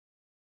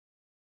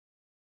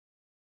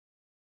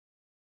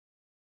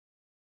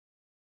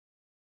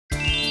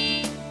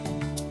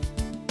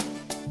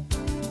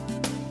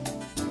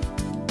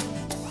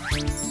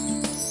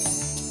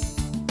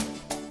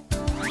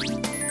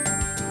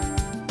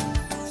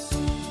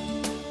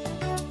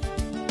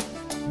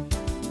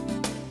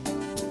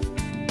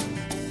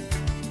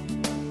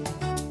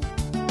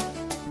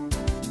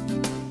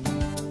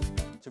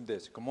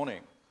this. Good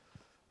morning.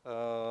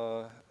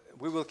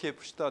 We will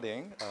keep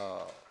studying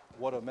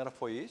what a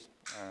metaphor is,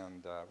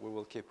 and we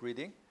will keep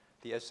reading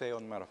the essay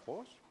on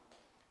metaphors.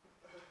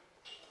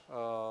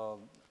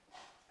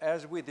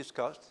 As we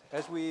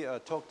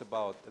talked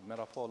about the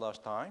metaphor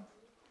last time,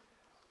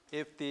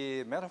 if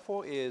the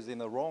metaphor is in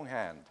the wrong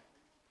hand,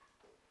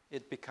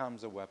 it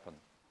becomes a weapon,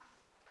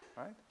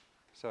 right?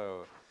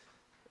 So,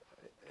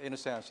 in a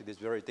sense, it is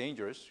very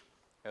dangerous,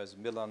 as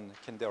Milan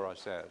Kundera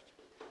says.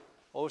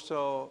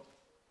 Also,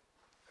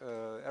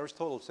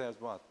 Aristotle says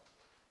what?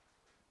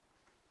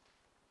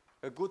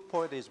 A good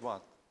poet is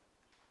what?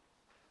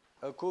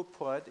 A good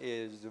poet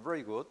is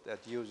very good at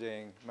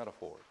using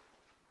metaphors.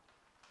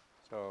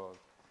 So,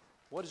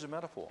 what is a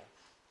metaphor?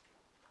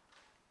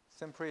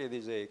 Simply, it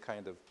is a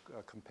kind of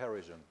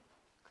comparison.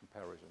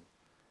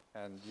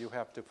 And you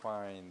have to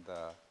find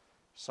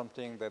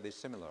something that is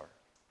similar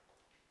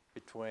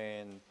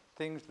between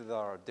things that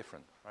are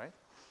different, right?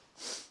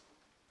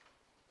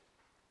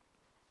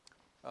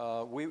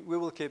 We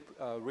will keep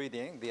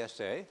reading the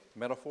essay,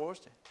 Metaphors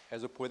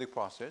as a Poetic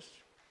Process,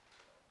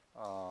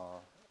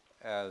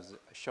 as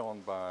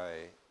shown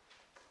by,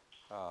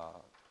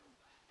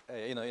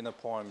 in a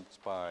poem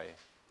by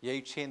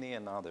Cheney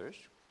and others.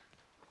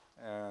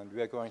 And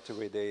we are going to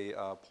read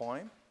a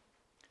poem,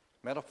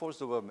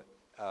 Metaphors of a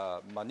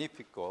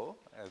Magnifico,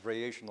 a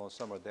variation on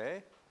Summer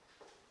Day.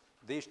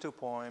 These two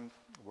poems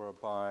were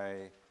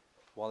by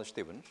Wallace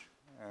Stevens,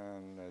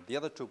 and the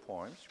other two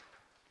poems,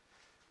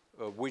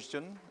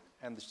 Wisdom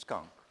and the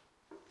Skunk.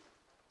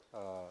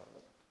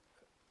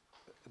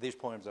 These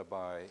poems are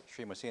by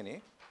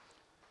Srimasini.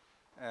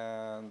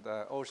 And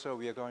also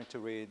we are going to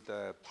read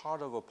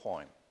part of a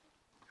poem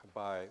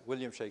by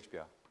William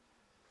Shakespeare.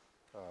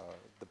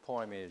 The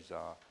poem is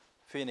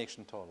Phoenix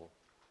and Turtle.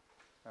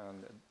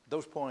 And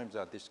those poems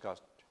are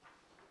discussed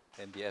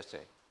in the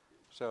essay.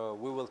 So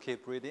we will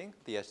keep reading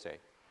the essay,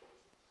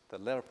 the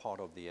latter part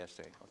of the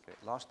essay. Okay.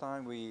 Last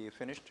time we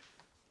finished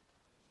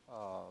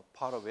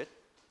part of it,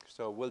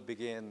 so we'll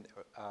begin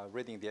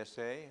reading the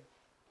essay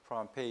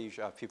from page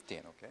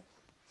 15, okay?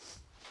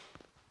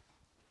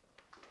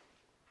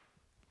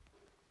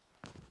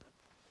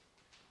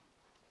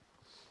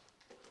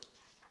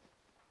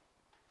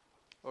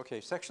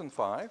 Okay, section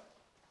 5.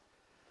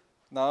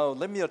 Now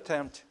let me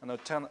attempt an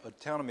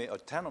anatomy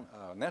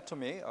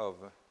of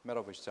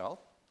metaphor itself.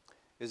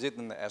 Is it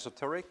an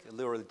esoteric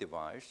literary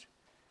device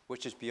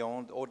which is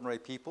beyond ordinary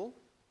people?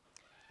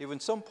 Even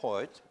some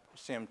poets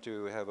seem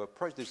to have a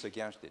prejudice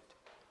against it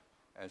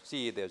and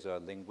see it as a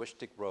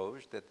linguistic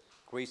rose that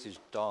graces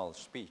dull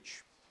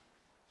speech.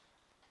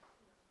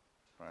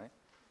 Right?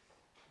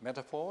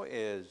 Metaphor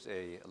is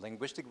a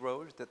linguistic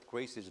rose that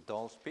graces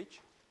dull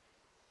speech.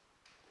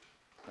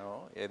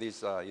 No, it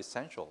is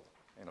essential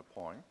in a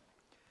poem.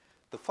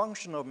 The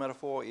function of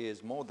metaphor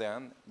is more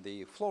than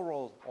the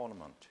floral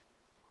ornament.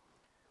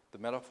 The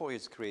metaphor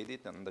is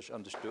created and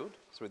understood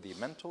through the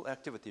mental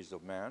activities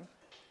of man,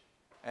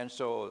 and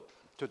so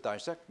to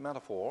dissect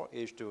metaphor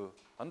is to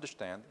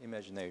understand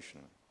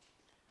imagination.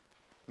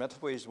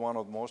 Metaphor is one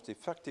of the most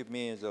effective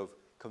means of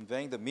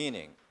conveying the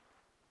meaning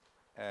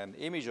and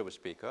image of a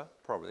speaker.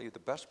 Probably the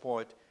best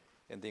poet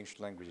in the English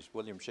language is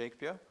William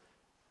Shakespeare,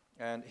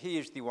 and he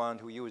is the one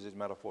who uses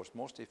metaphors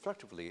most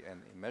effectively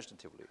and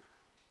imaginatively.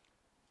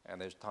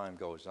 And as time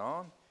goes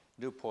on,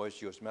 new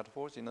poets use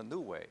metaphors in a new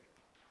way.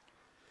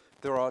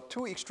 There are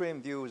two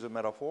extreme views of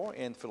metaphor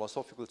in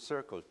philosophical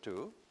circles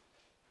too.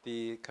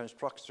 The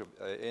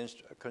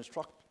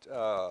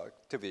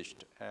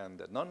constructivist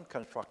and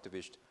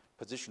non-constructivist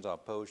positions are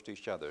opposed to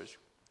each other.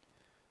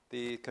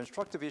 The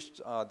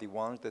constructivists are the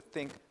ones that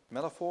think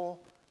metaphor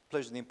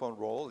plays an important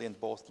role in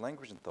both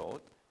language and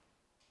thought,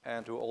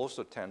 and who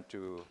also tend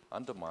to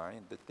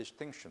undermine the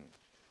distinction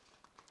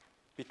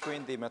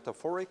between the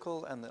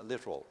metaphorical and the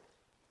literal.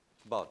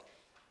 But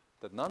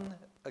the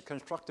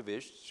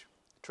non-constructivists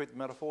treat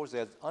metaphors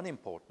as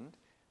unimportant,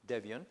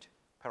 deviant,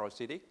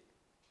 parasitic,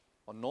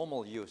 or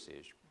normal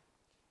usage,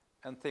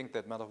 and think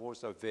that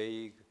metaphors are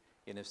vague,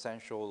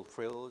 inessential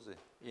frills,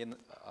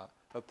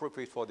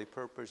 appropriate for the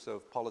purpose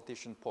of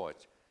politician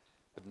poets,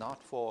 but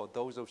not for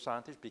those of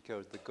scientists,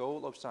 because the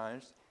goal of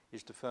science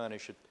is to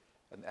furnish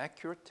an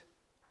accurate,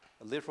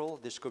 literal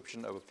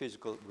description of a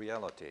physical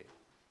reality.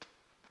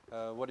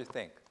 What do you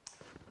think?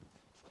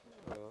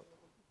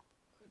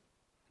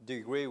 Do you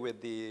agree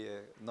with the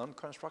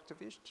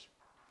non-constructivists?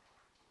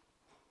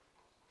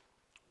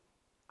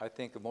 I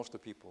think most of the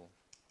people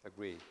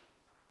agree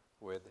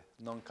with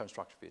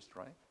non-constructivists,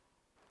 right?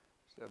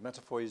 So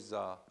metaphor is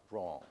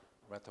wrong.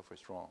 Metaphor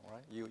is wrong,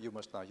 right? You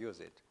must not use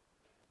it,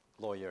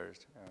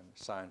 lawyers and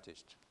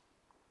scientists.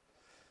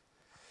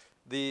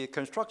 The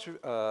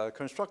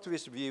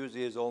constructivist views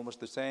is almost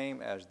the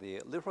same as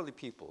the literary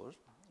people's,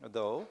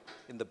 though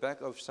in the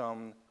back of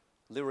some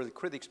literary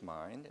critics'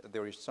 mind,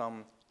 there is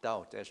some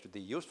doubt as to the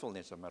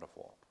usefulness of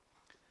metaphor.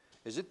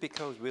 Is it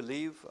because we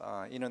live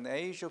in an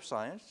age of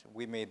science,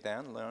 we may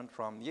then learn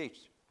from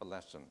Yeats a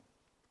lesson?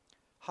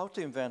 How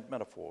to invent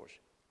metaphors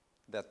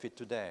that fit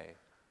today.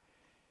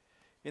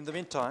 In the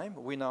meantime,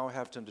 we now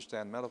have to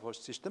understand metaphors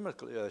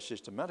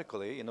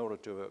systematically in order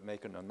to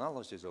make an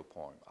analysis of a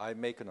poem. I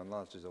make an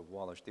analysis of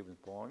Wallace Stevens'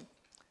 poem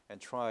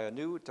and try a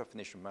new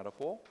definition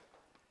metaphor,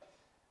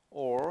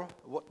 or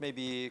what may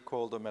be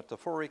called a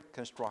metaphoric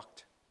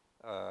construct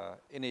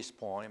in his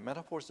poem,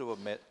 Metaphors of a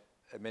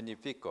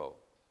Magnifico.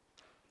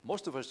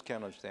 Most of us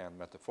can understand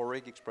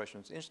metaphoric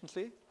expressions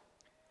instantly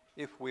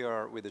if we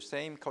are with the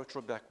same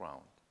cultural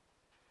background.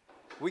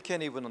 We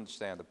can even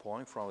understand the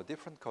poem from a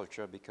different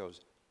culture because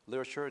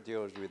literature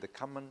deals with the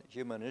common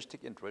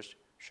humanistic interests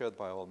shared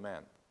by all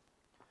men.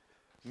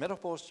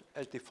 Metaphors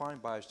as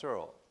defined by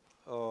Searle.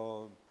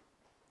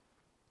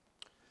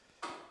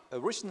 A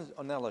recent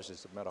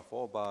analysis of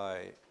metaphor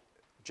by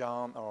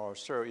John R.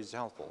 Searle is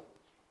helpful.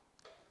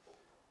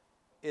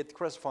 It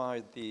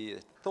classifies the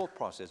thought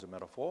process of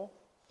metaphor.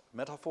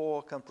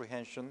 Metaphor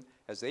comprehension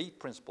has 8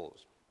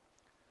 principles.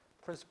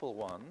 Principle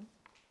 1,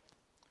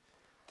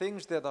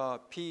 things that are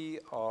P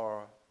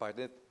are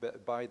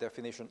by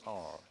definition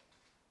are.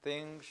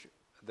 Things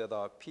that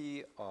are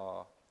P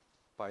are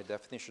by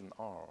definition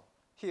are.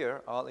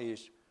 Here, R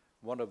is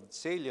one of the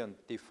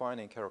salient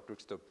defining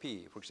characteristics of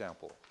P. For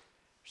example,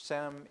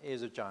 Sam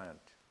is a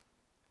giant.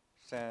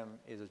 Sam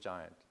is a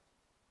giant.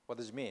 What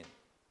does it mean?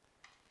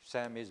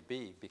 Sam is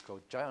big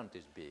because giant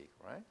is big,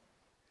 right?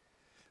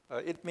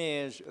 It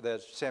means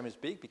that Sam is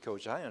big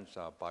because giants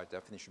are by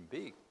definition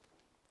big.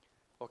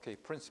 Okay,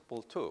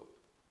 principle 2.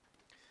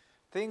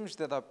 Things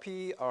that are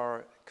P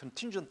are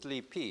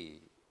contingently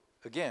P.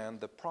 Again,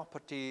 the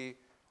property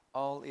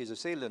all is a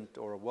salient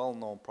or a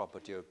well-known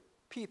property of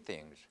P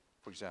things.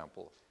 For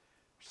example,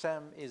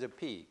 Sam is a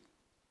pig.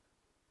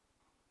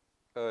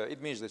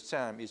 It means that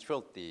Sam is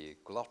filthy,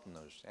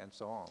 gluttonous, and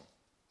so on.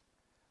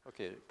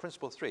 Okay,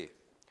 principle 3.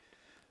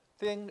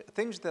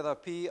 Things that are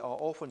P are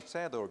often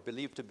said or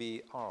believed to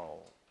be R,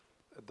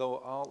 though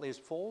R is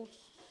false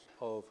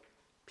of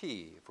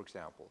P, for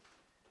example.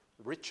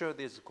 Richard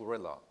is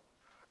gorilla.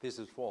 This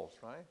is false,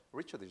 right?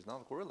 Richard is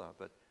not gorilla,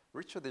 but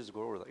Richard is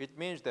gorilla. It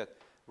means that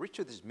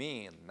Richard is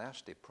mean,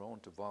 nasty, prone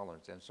to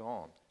violence, and so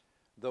on.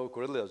 Though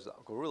gorillas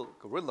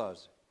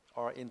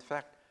are in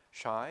fact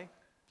shy,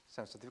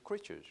 sensitive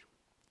creatures.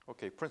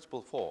 Okay,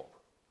 principle 4.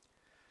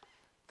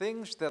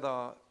 Things that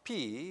are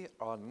P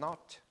are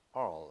not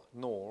R,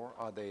 nor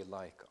are they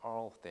like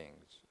R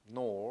things,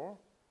 nor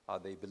are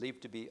they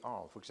believed to be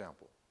R. For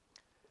example,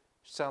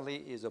 Sally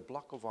is a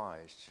block of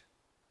ice.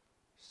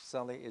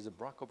 Sally is a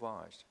block of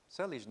ice.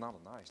 Sally is not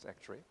an ice,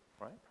 actually,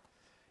 right?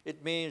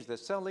 It means that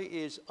Sally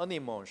is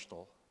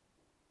unemotional,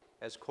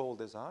 as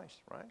cold as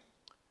ice, right?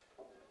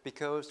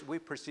 Because we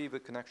perceive a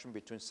connection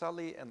between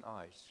Sally and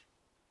ice.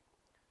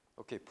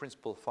 Okay,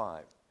 principle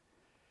 5.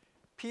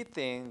 P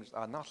things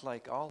are not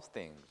like all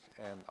things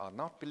and are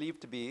not believed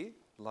to be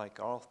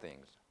like all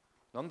things.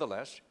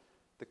 Nonetheless,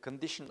 the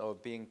condition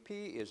of being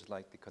P is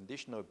like the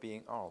condition of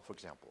being R. For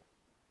example,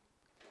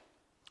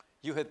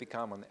 you have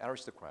become an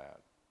aristocrat.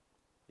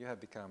 You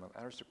have become an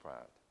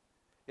aristocrat.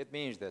 It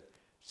means that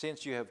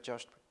since you have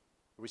just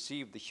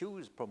received the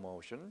huge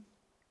promotion,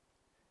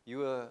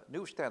 your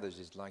new status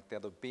is like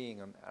that of being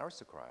an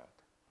aristocrat.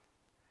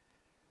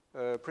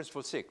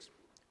 Principle 6.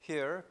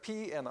 Here,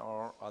 P and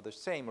R are the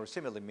same or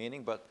similar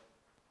meaning, but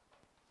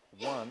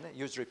one,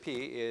 usually P,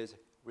 is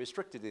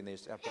restricted in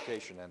its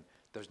application and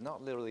does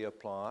not literally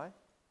apply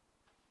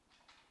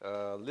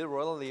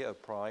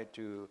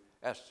to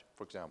S,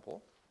 for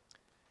example.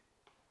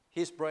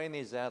 His brain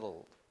is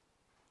addled.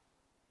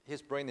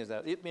 His brain is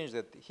addled. It means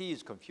that he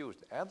is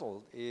confused.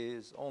 Addled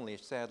is only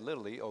said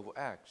literally of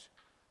X,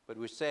 but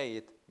we say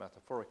it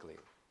metaphorically.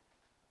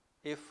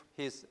 If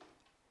his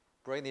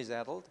brain is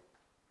addled,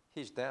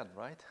 he's dead,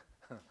 right?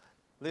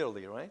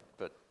 Literally, right?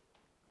 But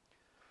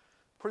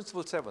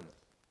principle 7,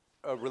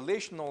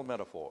 relational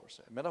metaphors.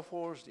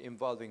 Metaphors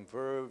involving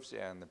verbs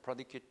and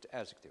predicate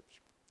adjectives.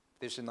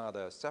 This is not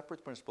a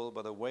separate principle,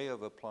 but a way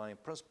of applying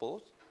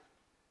principles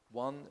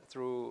 1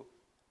 through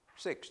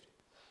 6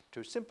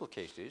 to simple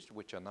cases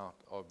which are not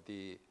of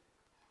the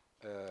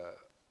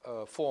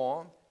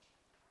form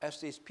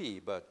S is P,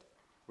 but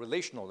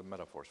relational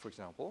metaphors. For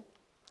example,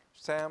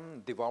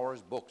 Sam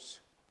devours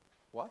books.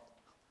 What?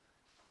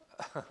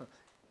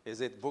 Is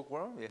it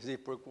bookworm? Is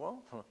it bookworm?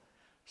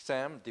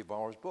 Sam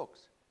devours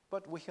books.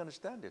 But we can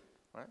understand it,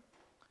 right?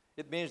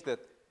 It means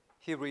that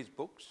he reads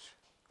books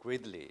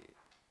greedily,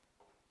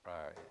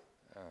 right?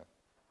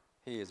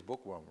 He is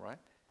bookworm, right?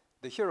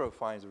 The hero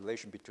finds a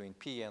relation between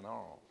P and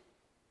R.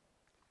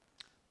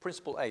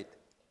 Principle 8.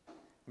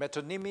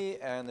 Metonymy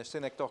and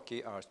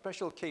synecdoche are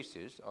special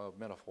cases of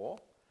metaphor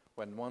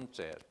when one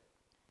says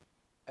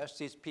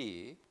S is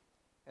P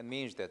and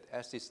means that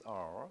S is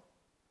R.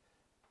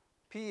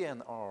 P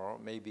and R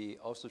may be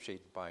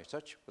associated by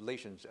such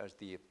relations as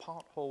the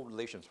pothole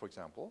relations, for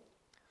example,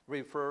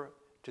 refer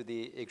to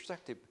the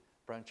executive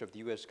branch of the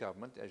US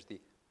government as the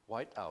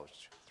White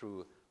House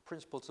through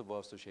principles of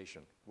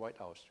association. White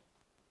House,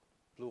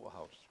 Blue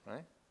House,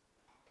 right?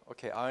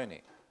 Okay,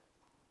 irony.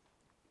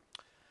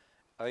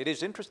 It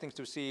is interesting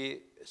to see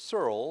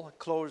Searle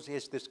close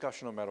his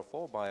discussion of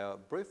metaphor by a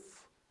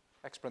brief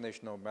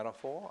explanation of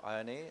metaphor,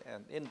 irony,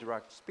 and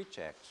indirect speech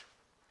acts.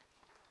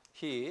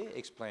 He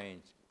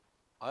explains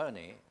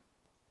irony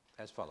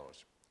as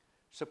follows.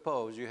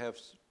 Suppose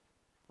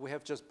we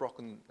have just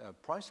broken a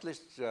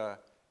priceless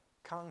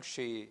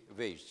Kangxi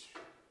vase,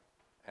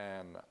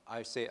 and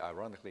I say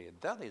ironically,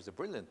 that is a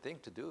brilliant thing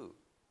to do,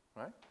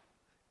 right?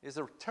 It's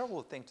a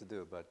terrible thing to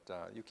do, but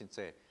you can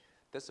say,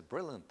 that's a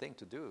brilliant thing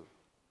to do.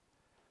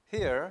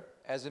 Here,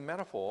 as in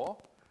metaphor,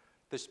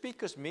 the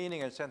speaker's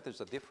meaning and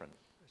sentence are different,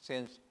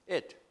 since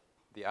it,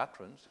 the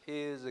utterance,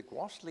 is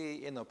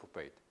grossly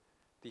inappropriate.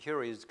 The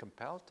hearer is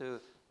compelled to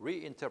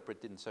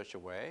reinterpret it in such a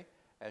way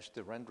as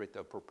to render it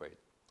appropriate.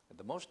 And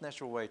the most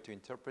natural way to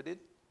interpret it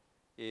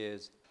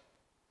is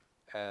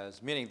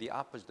as meaning the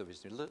opposite of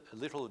its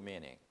literal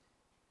meaning,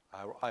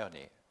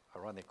 irony,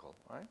 ironical,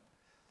 right?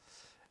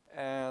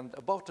 And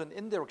about an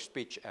indirect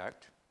speech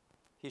act,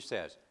 he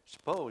says,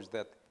 suppose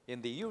that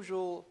in the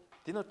usual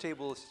dinner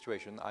table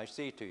situation, I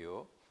say to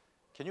you,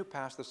 can you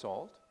pass the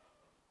salt?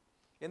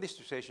 In this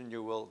situation,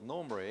 you will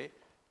normally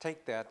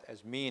take that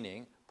as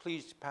meaning,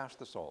 please pass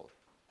the salt.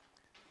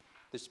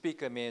 The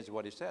speaker means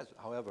what he says.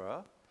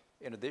 However,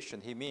 in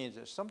addition, he means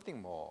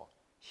something more.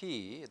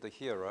 He, the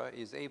hearer,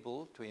 is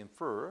able to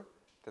infer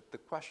that the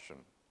question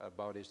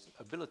about his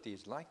ability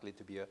is likely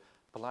to be a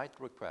polite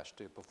request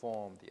to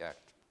perform the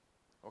act.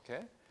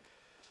 Okay?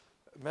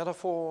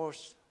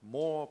 Metaphors,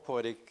 more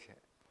poetic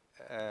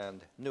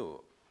and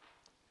new.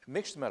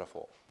 Mixed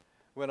metaphor.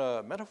 When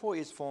a metaphor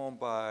is formed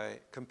by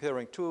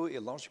comparing two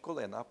illogical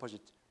and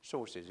opposite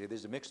sources, it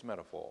is a mixed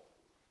metaphor,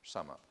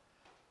 summa.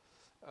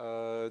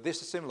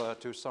 This is similar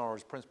to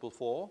Sar's Principle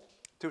 4.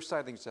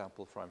 Two-sided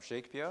example from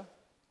Shakespeare.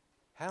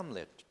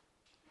 Hamlet,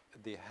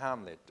 the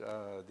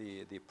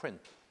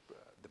prince,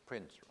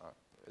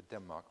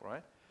 Denmark,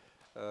 right?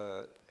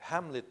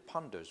 Hamlet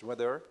ponders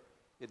whether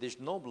it is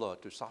nobler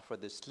to suffer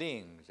the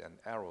slings and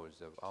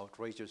arrows of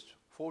outrageous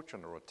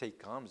fortune or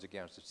take arms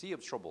against a sea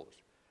of troubles.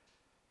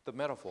 The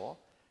metaphor,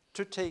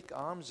 to take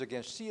arms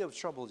against sea of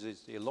troubles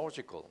is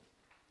illogical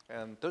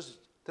and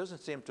doesn't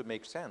seem to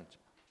make sense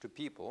to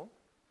people.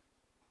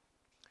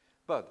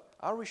 But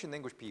Irish and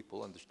English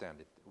people understand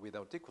it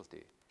without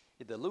difficulty.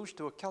 It alludes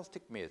to a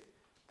Celtic myth,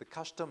 the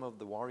custom of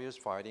the warriors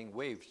fighting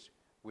waves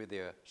with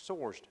their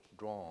swords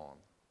drawn,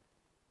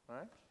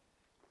 right?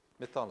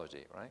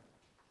 Mythology, right?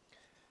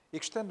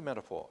 Extended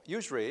metaphor.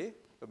 Usually,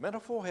 a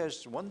metaphor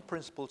has one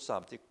principal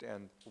subject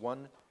and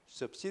one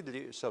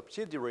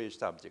subsidiary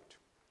subject.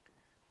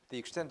 The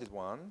extended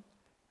one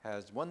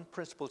has one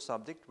principal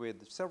subject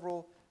with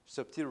several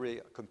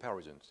subsidiary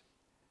comparisons.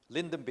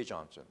 Lyndon B.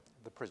 Johnson,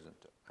 the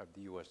President of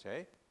the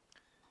USA,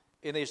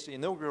 in his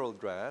inaugural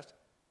address,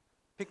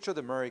 pictured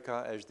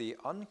America as the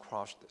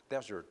uncrossed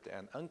desert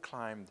and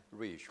unclimbed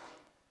ridge,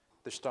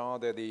 the star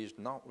that is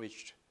not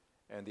reached,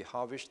 and the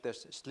harvest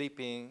that's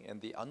sleeping in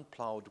the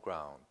unplowed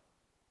ground.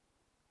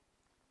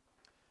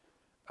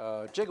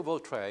 Jack of all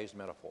trades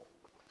metaphor.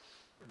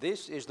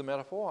 This is the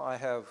metaphor I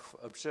have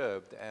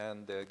observed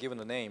and given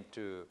a name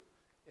to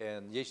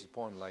in Yeats's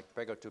poem like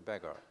Beggar to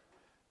Beggar.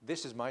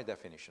 This is my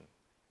definition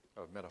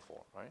of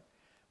metaphor, right?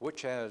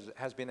 Which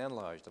has been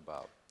analyzed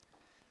about.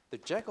 The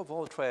jack of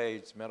all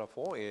trades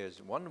metaphor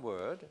is one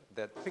word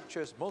that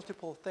pictures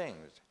multiple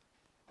things,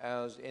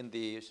 as in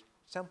the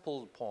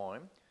sample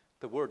poem,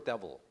 the word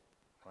devil,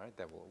 right?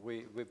 Devil.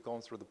 We've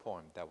gone through the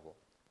poem, devil.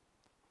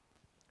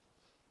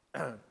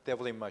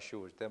 Devil in my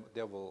shoes,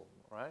 devil,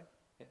 right?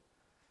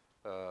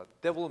 Yeah.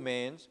 Devil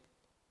means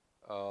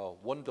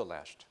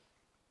wanderlust,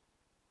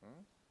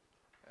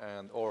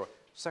 or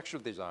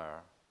sexual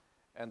desire,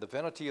 and the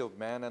vanity of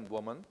man and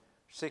woman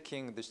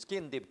seeking the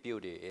skin-deep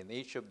beauty in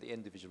each of the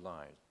individual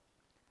lives.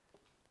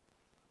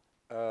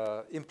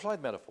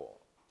 Implied metaphor.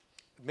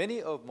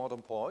 Many of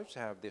modern poets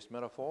have this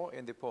metaphor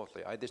in their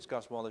poetry. I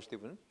discussed Wallace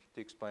Stevens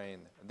to explain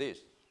this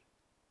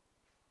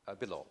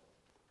below.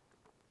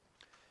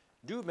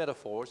 Do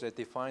metaphors as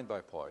defined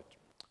by poet.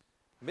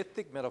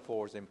 Mythic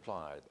metaphors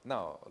implied.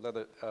 Now,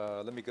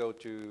 let me go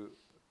to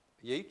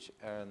Yeats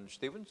and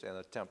Stevens and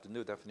attempt a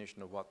new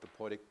definition of what the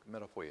poetic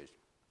metaphor is.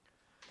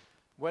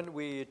 When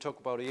we talk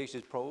about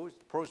Yeats's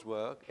prose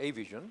work, A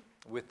Vision,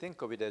 we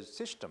think of it as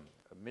system,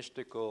 a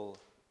mystical,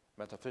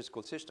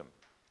 metaphysical system.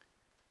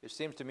 It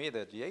seems to me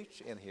that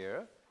Yeats in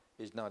here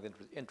is not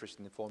interested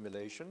in the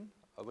formulation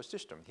of a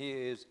system. He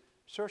is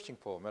searching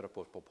for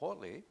metaphors for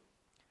poetry.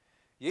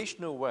 Yeats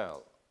knew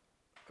well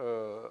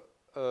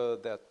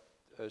that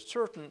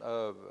certain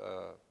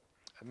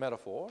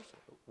metaphors,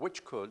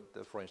 which could,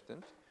 for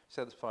instance,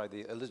 satisfy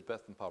the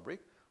Elizabethan public,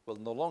 will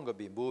no longer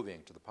be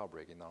moving to the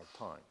public in our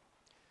time.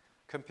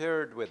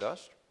 Compared with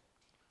us,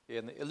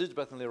 in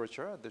Elizabethan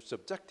literature, the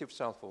subjective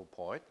self of a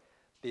poet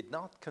did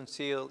not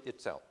conceal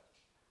itself.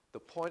 The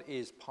poet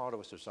is part of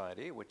a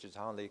society which is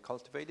highly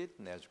cultivated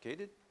and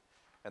educated,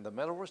 and the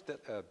metaphors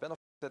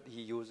that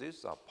he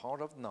uses are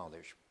part of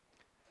knowledge,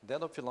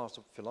 that of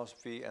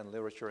philosophy and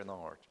literature and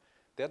art.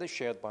 That is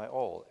shared by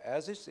all,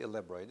 as is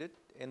elaborated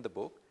in the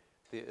book,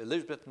 The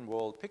Elizabethan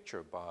World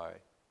Picture by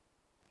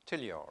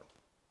Tilliard.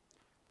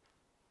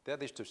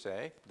 That is to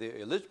say,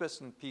 the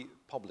Elizabethan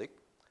public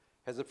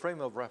has a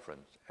frame of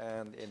reference,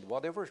 and in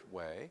whatever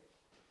way,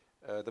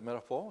 the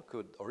metaphor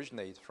could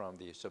originate from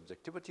the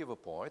subjectivity of a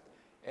poet,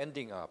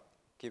 ending up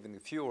giving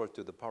fuel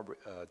to the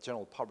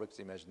general public's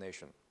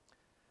imagination.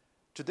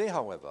 Today,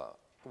 however,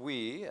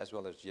 we, as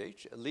well as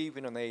Yeats, live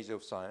in an age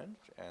of science,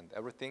 and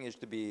everything is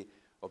to be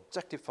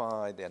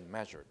objectified and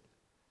measured.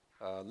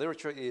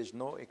 Literature is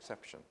no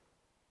exception.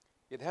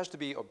 It has to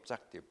be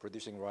objective,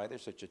 producing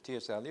writers such as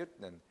T.S. Eliot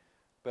and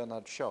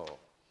Bernard Shaw.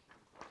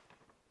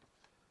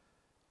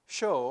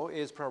 Shaw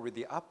is probably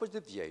the opposite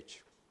of Yeats.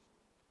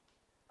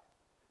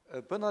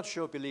 Bernard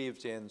Shaw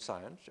believes in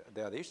science,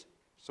 that is,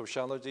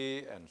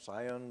 sociology and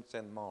science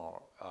and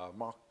Marxism,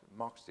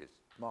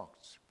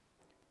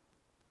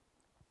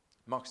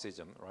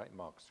 right?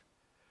 Marx.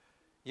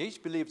 Yeats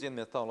believes in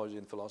mythology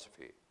and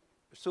philosophy,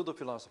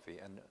 pseudo-philosophy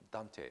and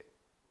Dante.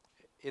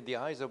 In the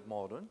eyes of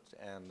moderns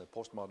and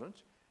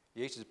postmoderns,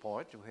 Yeats is a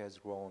poet who has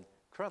grown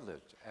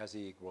credulous as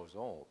he grows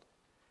old,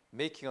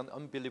 making an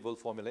unbelievable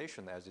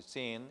formulation as is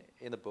seen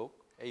in the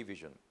book, A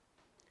Vision.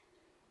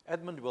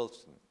 Edmund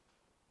Wilson,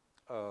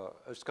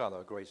 a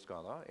scholar, a great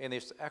scholar, in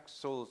his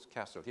Axel's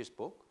Castle, his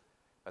book,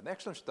 an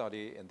excellent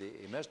study in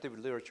the imaginative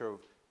literature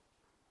of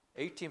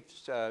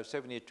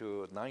 1870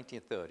 to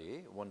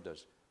 1930,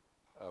 wonders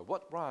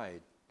what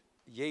right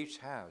Yeats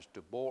has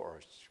to bore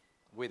us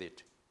with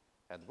it,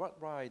 and what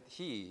right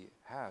he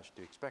has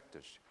to expect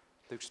us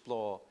to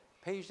explore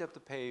page after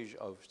page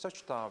of such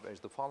stuff as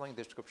the following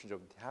descriptions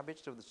of the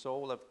habits of the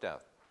soul of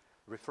death,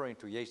 referring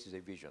to Yeats' A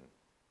Vision.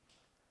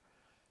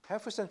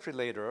 Half a century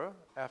later,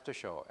 after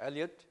Shaw,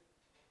 Eliot,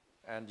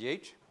 and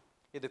Yeats,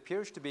 it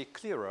appears to be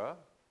clearer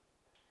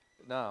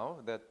now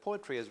that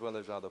poetry, as well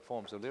as other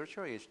forms of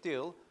literature, is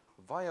still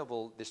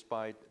viable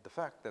despite the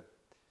fact that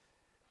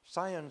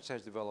science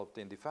has developed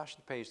in the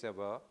fastest pace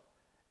ever,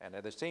 and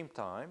at the same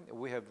time,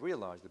 we have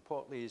realized that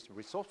poetry is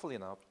resourceful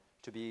enough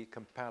to be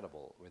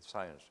compatible with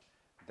science,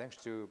 thanks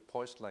to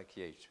poets like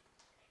Yeats.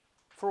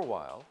 For a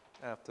while,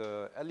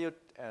 after Eliot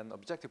and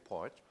objective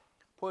poets,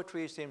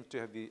 poetry seems to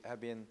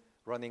have been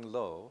running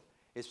low,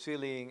 its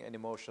feeling and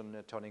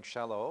emotion turning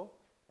shallow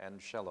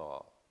and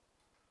shallower.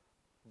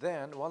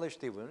 Then Wallace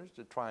Stevens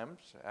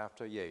triumphs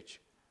after Yeats.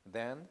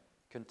 Then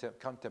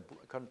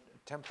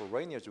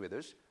contemporaneous with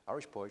us,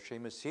 Irish poet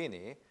Seamus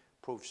Heaney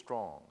proved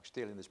strong,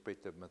 still in the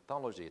spirit of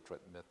mythology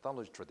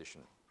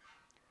tradition.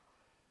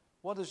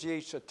 What has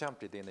Yeats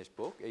attempted in his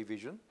book, A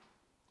Vision?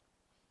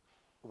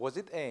 Was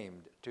it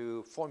aimed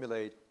to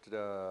formulate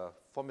a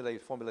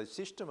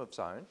system of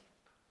science?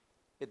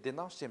 It did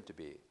not seem to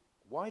be.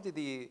 Why did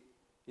he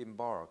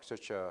embark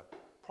such a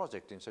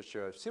project in such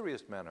a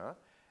serious manner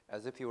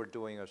as if he were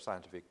doing a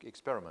scientific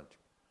experiment?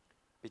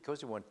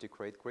 Because he wanted to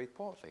create great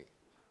poetry.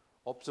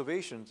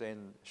 Observations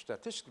and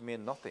statistics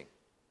mean nothing.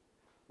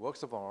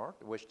 Works of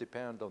art which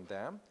depend on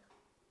them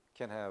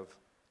can have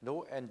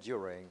no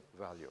enduring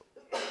value.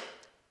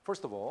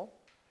 First of all,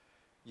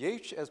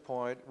 Yeats as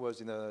poet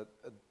was in a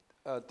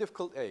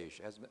difficult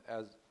age.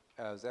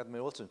 As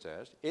Edmund Wilson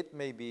says, it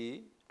may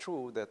be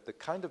true that the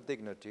kind of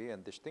dignity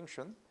and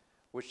distinction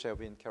which have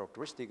been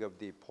characteristic of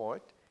the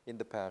poet in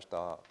the past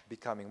are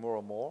becoming more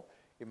and more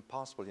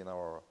impossible in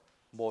our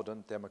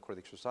modern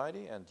democratic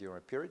society, and during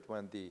a period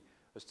when the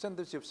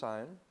ascendancy of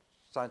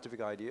scientific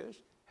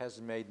ideas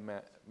has made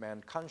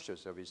man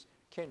conscious of his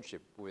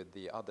kinship with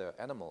the other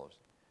animals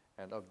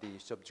and of the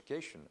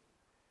subjugation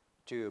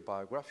to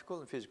biographical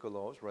and physical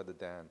laws rather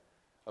than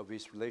of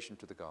his relation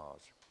to the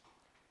gods.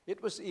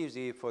 It was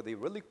easy for the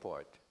relic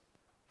poet,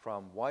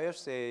 from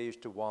YSAs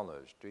to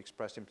Wallace, to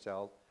express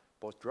himself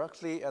both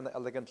directly and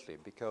elegantly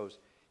because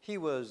he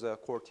was a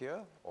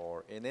courtier,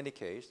 or in any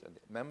case,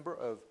 a member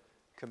of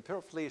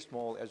comparatively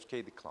small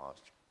educated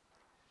class,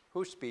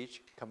 whose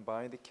speech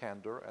combined the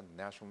candor and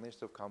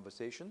naturalness of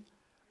conversation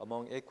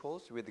among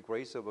equals with the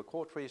grace of a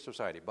courtly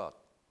society. But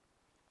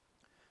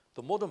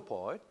the modern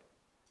poet,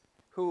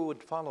 who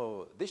would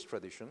follow this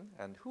tradition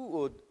and who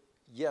would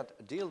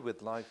yet deal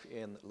with life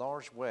in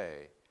large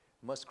way,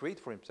 must create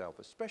for himself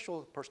a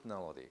special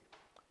personality,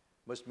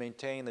 must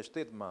maintain a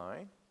state of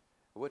mind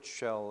which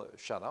shall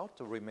shut out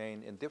to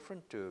remain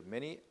indifferent to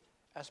many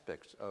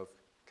aspects of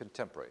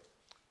contemporary.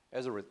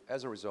 As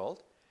a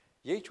result,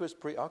 Yeats was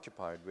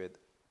preoccupied with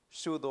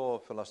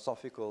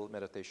pseudo-philosophical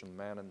meditation,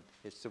 man and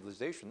his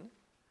civilization,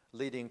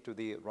 leading to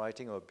the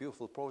writing of a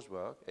beautiful prose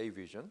work, A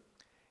Vision,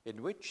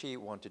 in which he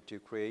wanted to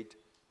create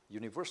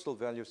universal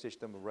value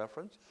system of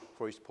reference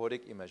for his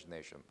poetic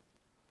imagination,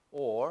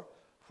 or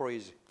for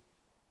his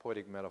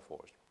poetic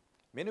metaphors.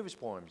 Many of his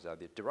poems are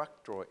the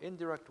direct or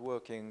indirect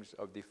workings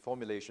of the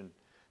formulation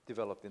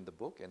developed in the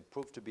book and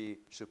proved to be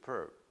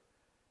superb.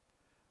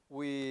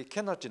 We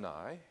cannot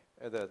deny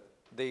that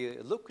they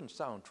look and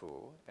sound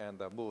true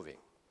and are moving.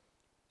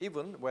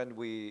 Even when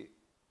we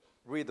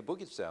read the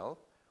book itself,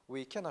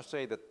 we cannot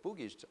say that the book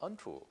is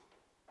untrue.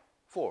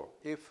 For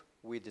if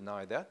we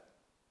deny that,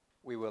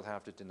 we will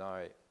have to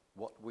deny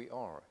what we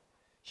are.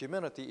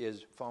 Humanity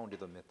is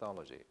founded on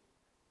mythology.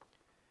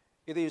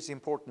 It is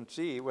important to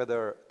see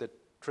whether the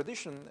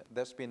tradition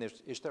that's been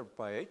established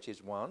by Yeats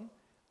is one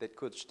that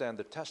could stand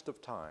the test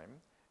of time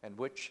and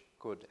which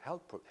could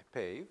help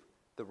pave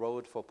the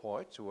road for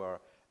poets who are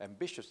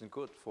ambitious and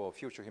good for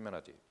future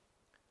humanity.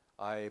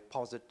 I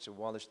posit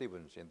Wallace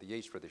Stevens in the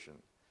Yeats tradition,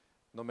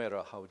 no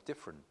matter how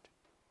different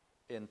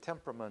in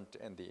temperament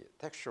and the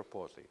texture of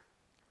poetry.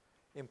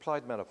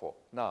 Implied metaphor.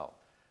 Now,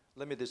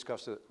 let me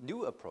discuss a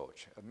new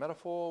approach, a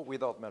metaphor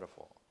without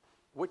metaphor,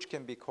 which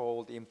can be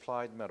called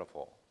implied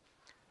metaphor.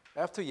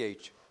 After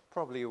Yeats,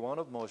 probably one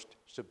of the most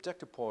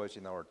subjective poets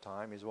in our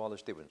time is Wallace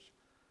Stevens.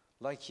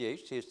 Like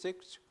Yeats, he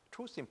seeks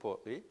truth in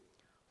poetry.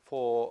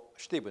 For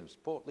Stevens,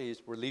 poetry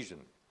is religion.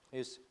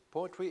 His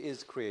poetry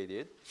is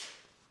created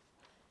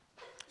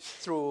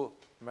through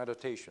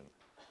meditation.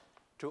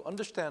 To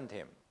understand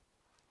him,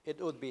 it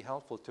would be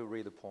helpful to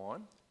read a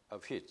poem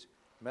of his,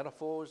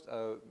 Metaphors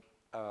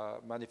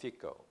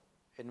Magnifico,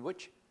 in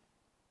which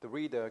the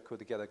reader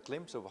could get a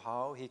glimpse of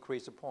how he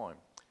creates a poem.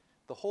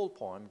 The whole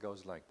poem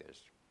goes like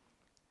this.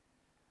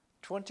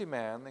 20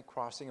 men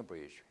crossing a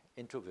bridge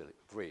into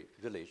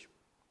a village,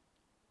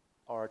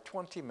 or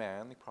 20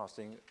 men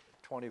crossing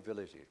 20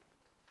 villages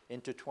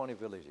into 20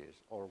 villages,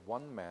 or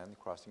one man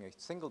crossing a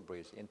single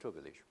bridge into a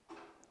village.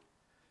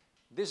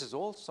 This is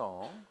all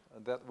song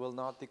that will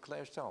not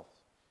declare self.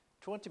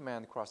 20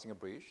 men crossing a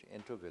bridge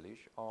into a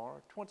village,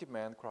 or 20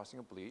 men crossing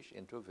a bridge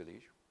into a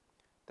village,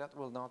 that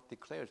will not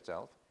declare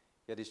itself,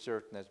 yet is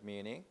certain as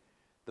meaning.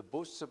 The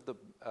boasts of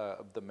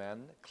the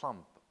men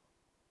clump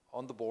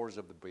on the borders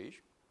of the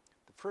bridge.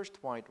 The first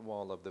white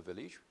wall of the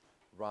village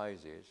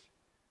rises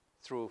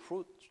through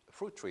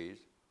fruit trees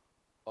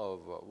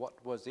of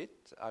what was it,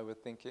 I was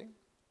thinking?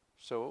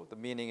 So the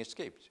meaning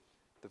escapes.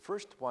 The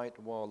first white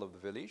wall of the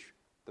village,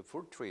 the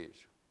fruit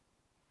trees.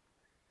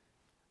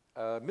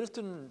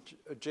 Milton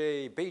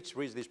J. Bates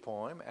reads this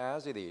poem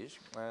as it is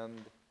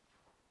and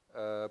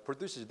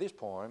produces this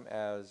poem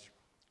as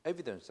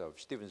evidence of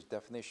Stevens'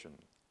 definition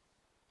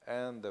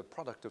and the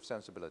product of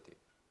sensibility.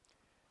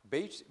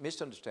 Bates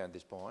misunderstands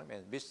this poem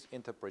and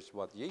misinterprets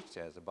what Yeats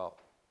says about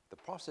the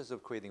process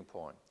of creating a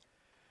poem.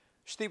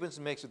 Stevens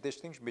makes a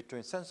distinction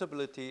between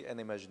sensibility and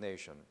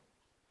imagination.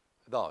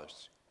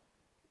 Thus,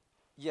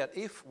 yet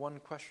if one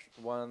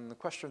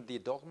questions the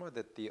dogma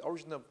that the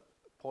origins of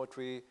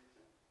poetry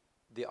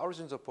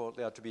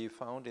are to be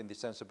found in the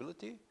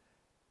sensibility,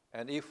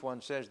 and if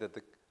one says that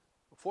the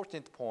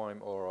 14th poem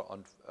or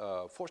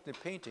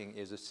 14th painting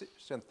is a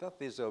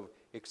synthesis of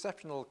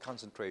exceptional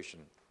concentration,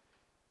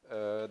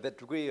 that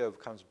degree of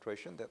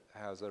concentration that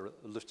has a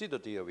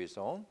lucidity of its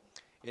own,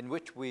 in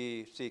which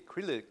we see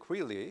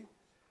clearly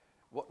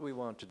what we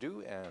want to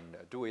do and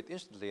do it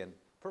instantly and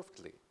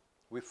perfectly,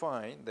 we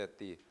find that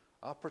the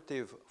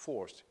operative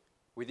force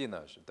within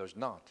us does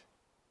not,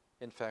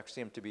 in fact,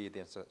 seem to be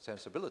the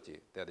sensibility,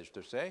 that is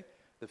to say,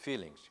 the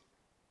feelings.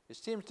 It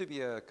seems to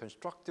be a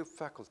constructive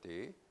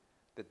faculty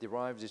that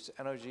derives its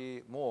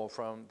energy more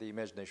from the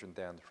imagination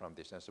than from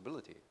the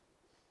sensibility,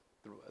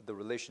 the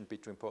relation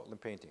between poetry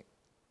and painting.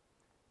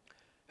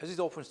 As is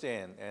often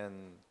seen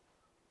in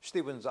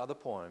Stevens' other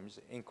poems,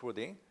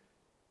 including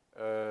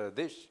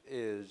this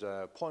is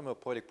a poem of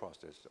poetic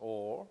process,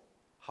 or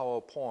how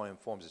a poem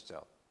forms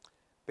itself.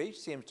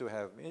 Bates seems to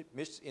have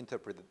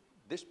misinterpreted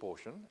this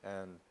portion,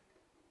 and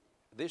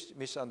this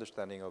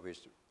misunderstanding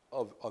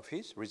of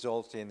his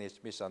results in his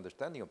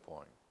misunderstanding of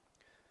poem.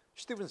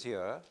 Stevens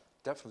here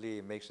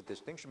definitely makes a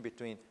distinction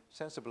between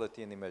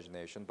sensibility and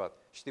imagination, but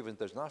Stevens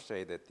does not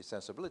say that the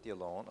sensibility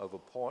alone of a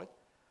poet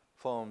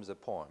forms a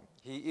poem.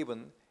 He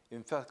even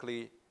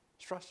emphatically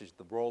stresses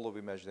the role of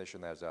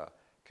imagination as a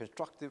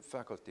constructive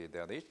faculty,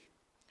 that is,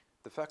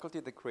 the faculty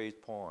that creates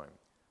poem.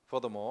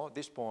 Furthermore,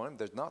 this poem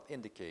does not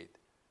indicate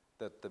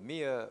that the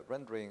mere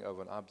rendering of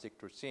an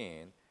object or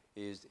scene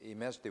is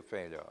imaginative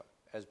failure,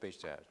 as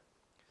Bates says.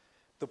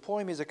 The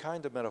poem is a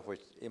kind of metaphor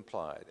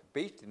implied.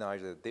 Bates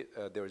denies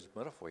that there is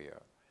metaphor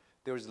here.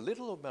 There is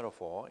little of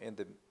metaphor in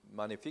the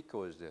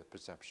Magnifico's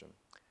perception,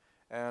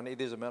 and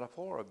it is a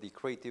metaphor of the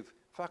creative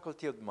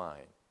faculty of the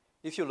mind.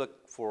 If you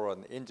look for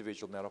an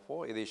individual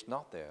metaphor, it is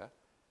not there,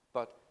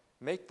 but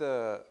make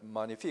the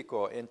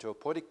Magnifico into a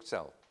poetic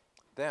self.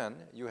 Then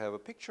you have a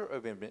picture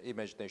of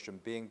imagination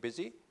being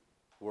busy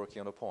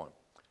working on a poem.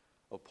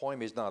 A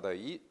poem is not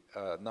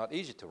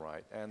easy to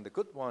write, and the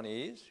good one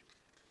is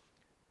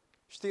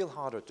still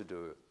harder to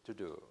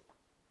do.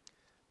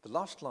 The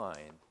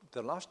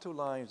last two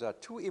lines are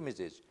two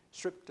images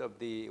stripped of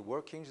the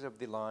workings of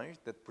the lines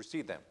that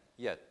precede them.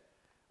 Yet,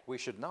 we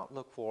should not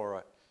look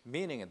for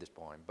meaning in this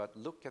poem, but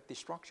look at the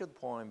structure of the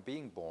poem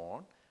being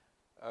born,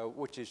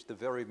 which is the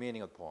very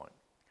meaning of the poem.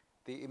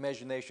 The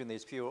imagination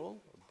is fueled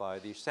by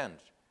the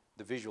sense,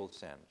 the visual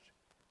sense.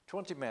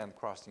 20 men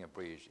crossing a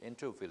bridge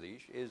into a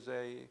village is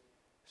a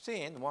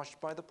scene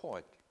watched by the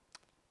poet,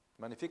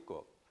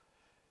 Magnifico.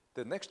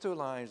 The next two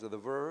lines are the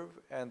verb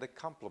and the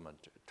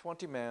complement.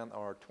 20 men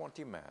are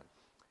 20 men.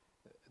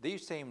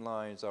 These same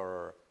lines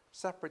are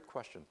separate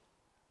questions.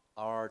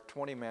 Are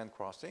 20 men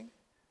crossing?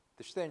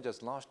 The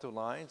stanza's last two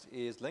lines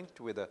is linked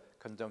with a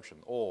conjunction,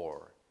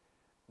 or.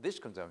 This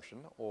conjunction,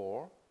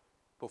 or,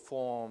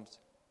 performs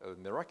a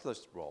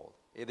miraculous role.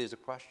 It is a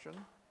question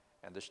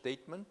and a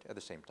statement at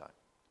the same time.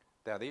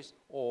 That is,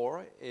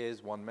 or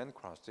is one man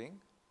crossing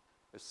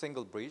a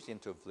single bridge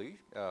into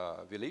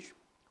a village,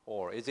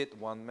 or is it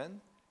one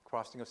man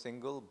crossing a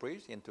single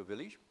bridge into a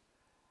village?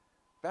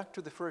 Back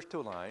to the first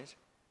two lines,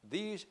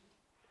 these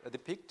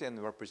depict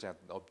and represent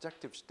the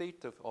objective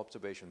state of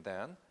observation.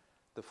 Then,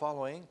 the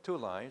following two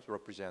lines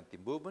represent the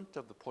movement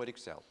of the poetic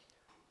self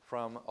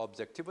from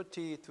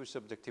objectivity to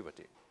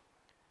subjectivity.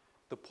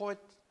 The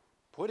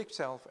poetic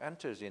self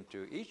enters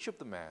into each of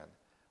the men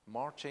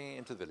marching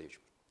into the village.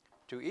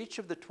 To each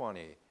of the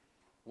 20,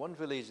 one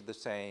village is the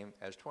same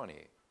as 20,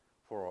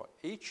 for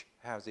each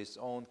has its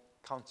own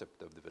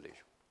concept of the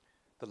village.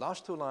 The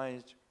last two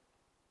lines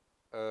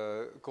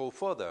go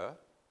further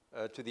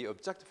to the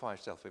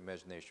objectified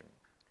self-imagination.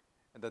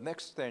 And the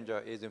next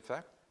stanza is, in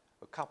fact,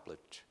 a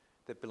couplet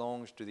that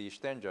belongs to the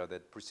stanza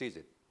that precedes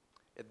it.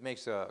 It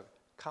makes a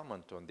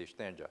comment on the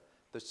stanza.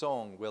 The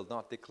song will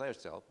not declare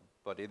itself,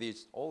 but it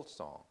is all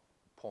song,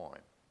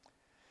 poem.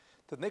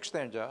 The next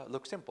stanza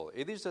looks simple.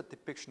 It is a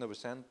depiction of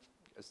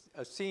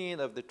a scene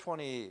of the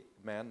 20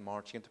 men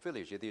marching into the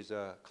village. It is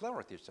a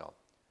clarity itself.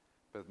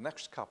 But the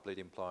next couplet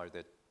implies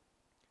that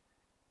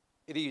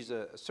it is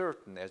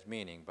certain as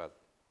meaning, but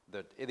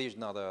that it is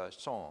not a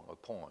song, a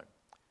poem.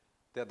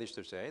 That is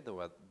to say,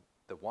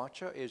 the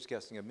watcher is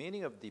guessing a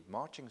meaning of the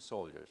marching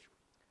soldiers.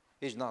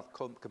 He is not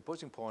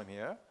composing poem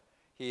here.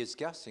 He is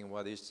guessing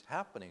what is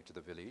happening to the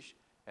village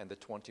and the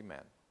 20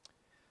 men.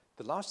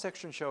 The last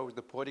section shows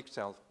the poetic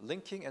self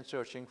linking and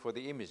searching for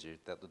the images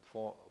that would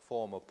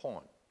form a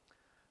poem.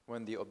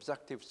 When the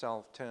objective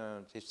self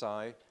turns his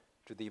eye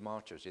to the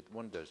marchers, it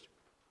wonders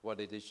what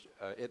it is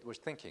it was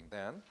thinking.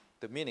 Then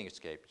the meaning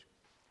escapes.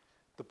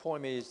 The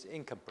poem is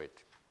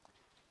incomplete.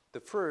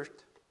 The first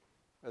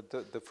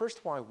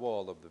white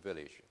wall of the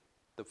village,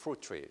 the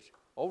fruit trees.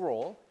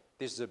 Overall,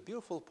 this is a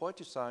beautiful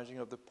poeticizing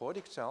of the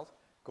poetic self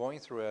going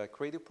through a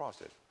creative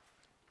process.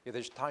 It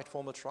is tight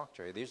formal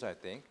structure. It is, I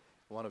think,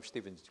 one of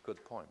Stevens'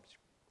 good poems.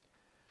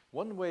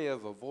 One way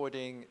of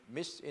avoiding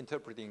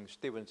misinterpreting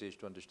Stevens is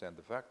to understand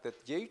the fact that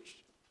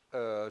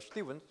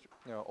Stevens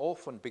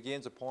often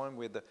begins a poem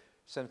with a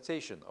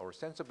sensation or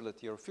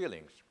sensibility or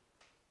feelings.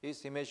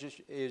 His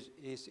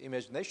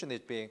imagination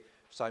is being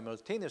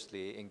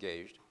simultaneously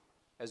engaged,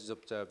 as is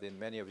observed in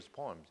many of his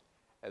poems,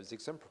 as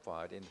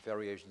exemplified in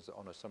Variations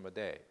on a Summer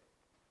Day.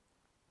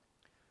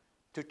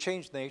 To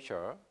change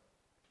nature,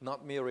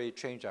 not merely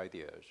change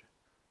ideas.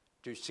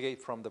 To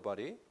escape from the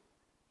body,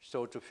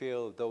 so to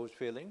feel those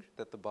feelings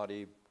that the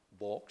body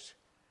balks,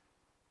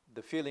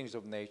 the feelings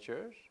of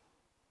nature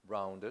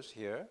round us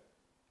here,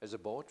 as a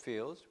boat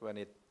feels when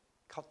it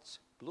cuts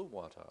blue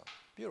water.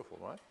 Beautiful,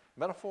 right?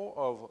 Metaphor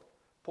of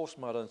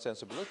postmodern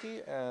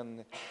sensibility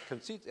and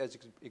conceit as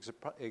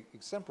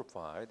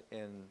exemplified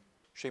in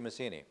Seamus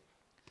Heaney.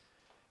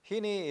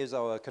 Heaney is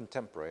our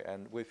contemporary,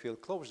 and we feel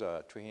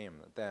closer to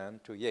him than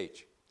to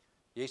Yeats.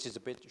 Yeats is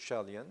a bit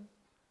Shelleyan,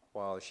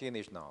 while Heaney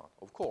is not.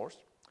 Of course,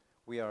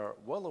 we are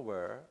well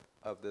aware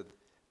of the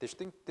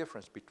distinct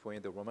difference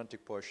between the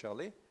romantic poet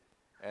Shelley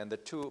and the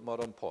two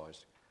modern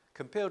poets.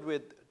 Compared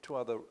with two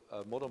other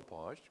modern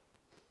poets,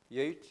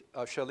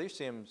 Shelley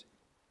seems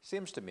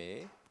to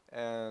me,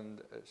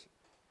 and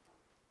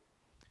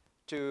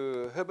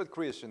to Herbert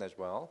Grierson as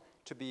well,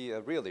 to be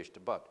a realist,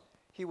 but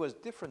he was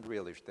different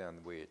realist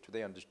than we.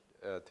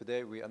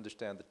 Today we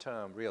understand the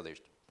term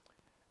realist.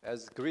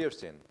 As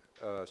Grierson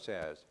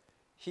says,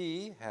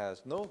 he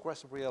has no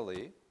grasp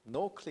really,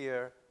 no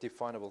clear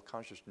definable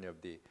consciousness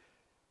of the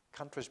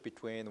contrast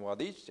between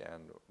what is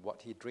and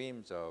what he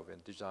dreams of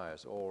and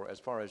desires, or as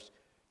far as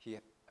he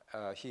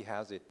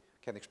has it,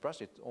 can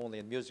express it only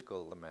in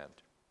musical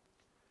lament.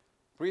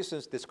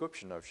 Grierson's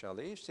description of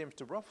Shelley seems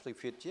to roughly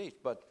fit Yeats,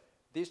 but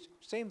this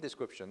same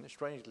description,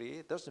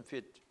 strangely,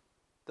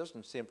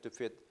 doesn't seem to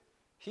fit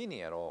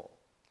Heaney at all.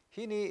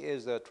 Heaney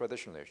is a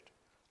traditionalist,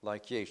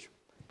 like Yeats,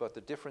 but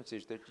the difference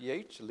is that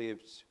Yeats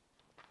lives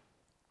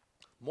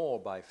more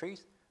by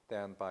faith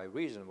than by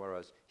reason,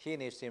 whereas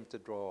Heaney seems to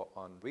draw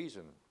on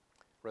reason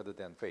rather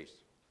than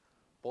faith.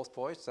 Both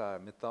poets are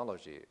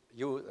mythology.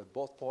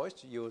 Both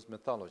poets use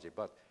mythology,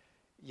 but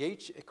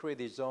Yeats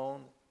created his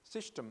own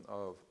system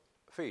of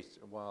faith,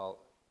 while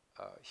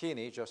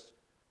Heaney just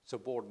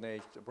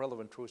subordinates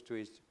relevant truths to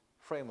his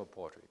frame of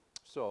poetry.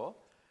 So,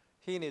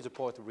 Heaney is a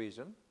poet of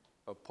reason,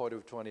 a poet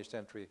of 20th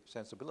century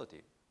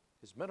sensibility.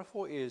 His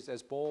metaphor is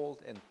as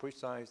bold and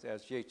precise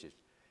as Yeats's,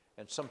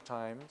 and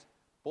sometimes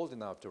bold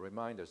enough to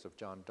remind us of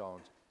John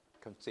Donne's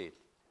conceit.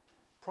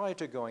 Prior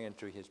to going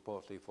into his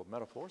poetry for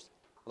metaphors,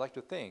 I'd like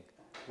to think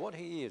what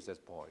he is as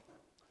poet.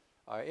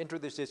 I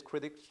introduced his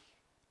critics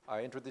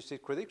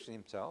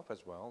himself as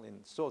well in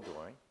so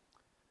doing.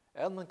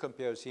 Ellman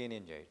compares Heaney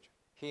and Yeats.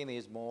 Heaney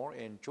is more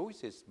in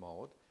Joyce's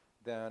mode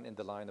than in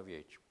the line of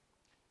Yeats,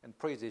 and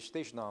praises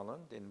Station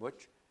Island, in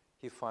which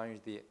he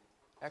finds the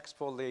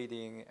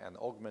exfoliating and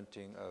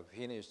augmenting of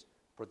Heaney's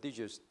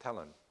prodigious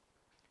talent.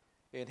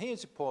 In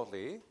Heaney's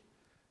poetry,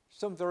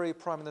 some very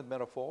prominent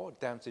metaphor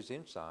dances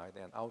inside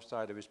and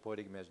outside of his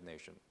poetic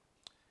imagination.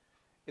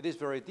 It is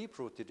very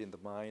deep-rooted in the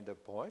mind of a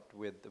poet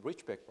with a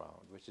rich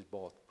background, which is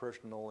both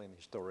personal and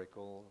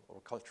historical or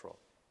cultural.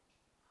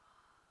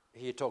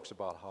 He talks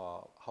about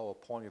how a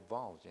poem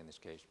evolves in this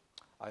case.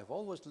 I've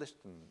always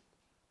listened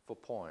for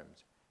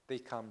poems. They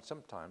come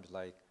sometimes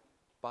like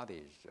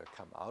bodies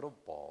come out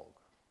of bog,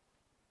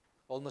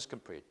 almost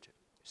complete,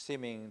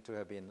 seeming to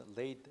have been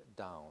laid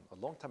down a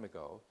long time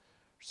ago,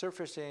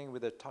 surfacing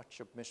with a touch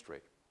of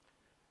mystery.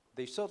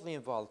 They certainly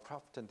involve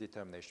craft and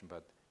determination,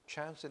 but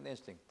chance and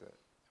instinct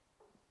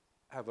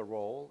have a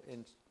role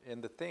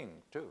in the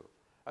thing too.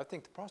 I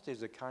think the process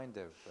is a kind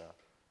of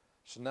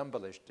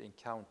somnambulist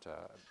encounter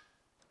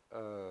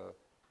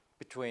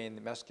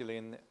between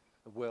masculine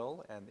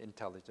will and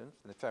intelligence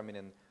and the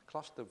feminine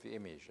cluster of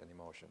image and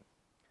emotion.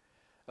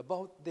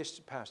 About this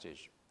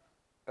passage,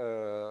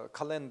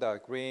 Kalenda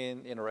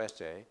Green in her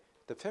essay,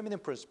 The Feminine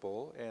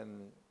Principle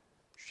in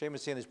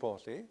Seamus Heaney's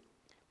poetry,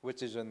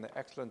 which is an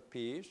excellent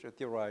piece,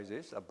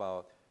 theorizes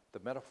about the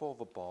metaphor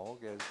of a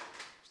bog as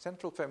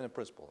central feminine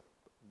principle,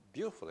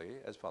 beautifully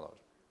as follows.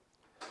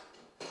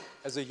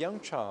 As a young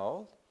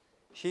child,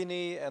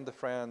 Heaney and the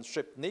friends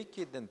stripped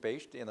naked and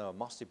bathed in a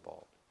mossy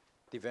bog.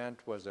 The event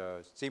was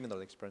a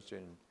seminal experience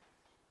in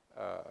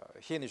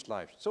Heaney's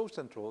life, so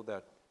central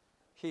that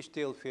he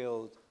still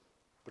feels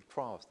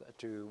betrothed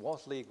to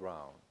worldly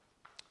ground.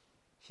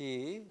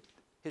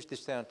 His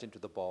descent into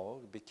the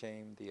bog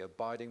became the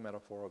abiding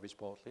metaphor of his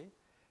poetry.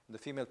 And the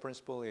female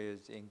principle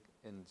is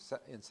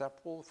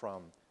inseparable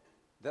from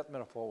that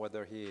metaphor,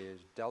 whether he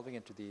is delving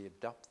into the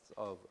depths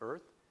of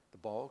earth, the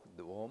bog,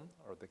 the womb,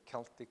 or the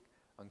Celtic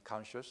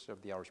unconscious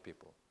of the Irish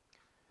people.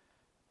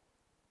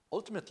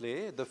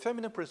 Ultimately, the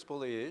feminine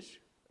principle is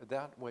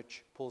that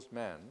which pulls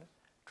man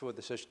toward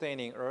the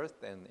sustaining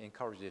earth and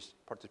encourages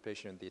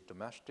participation in the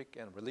domestic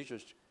and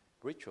religious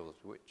rituals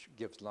which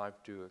gives life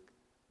to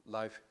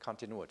life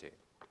continuity.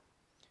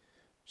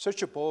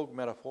 Such a bog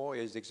metaphor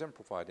is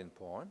exemplified in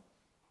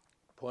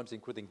poems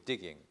including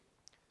Digging.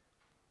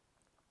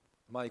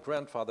 My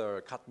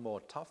grandfather cut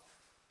more tough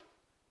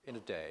in a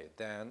day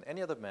than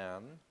any other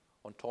man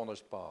on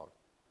Turner's bog.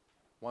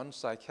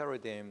 Once I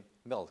carried him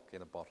milk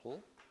in a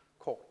bottle,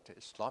 corked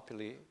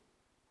sloppily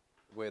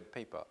with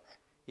paper.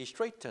 He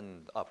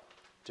straightened up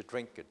to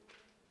drink it,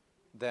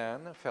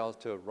 then fell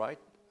to right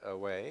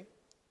away,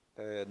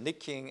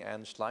 nicking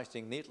and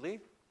slicing neatly,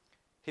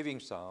 heaving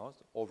sounds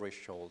over his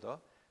shoulder,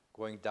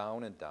 going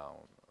down and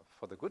down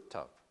for the good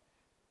tough.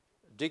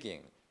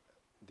 Digging,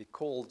 the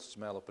cold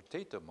smell of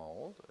potato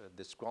mold,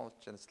 the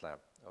squelch and slap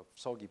of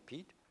soggy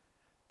peat,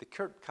 the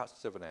curt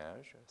cuts of an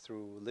ash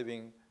through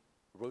living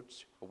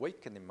roots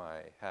awaken in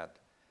my head.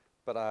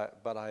 But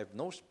I have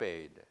no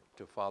spade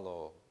to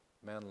follow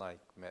men like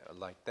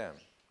them.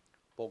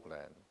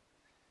 Bogland.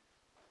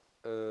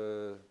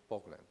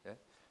 Yeah?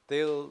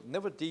 They'll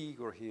never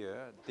dig or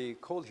hear. They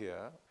call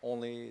here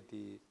only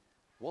the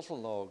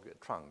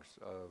waterlogged trunks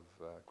of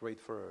great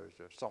firs,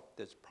 soft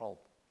as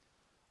pulp.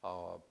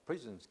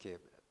 Prisons keep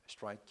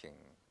striking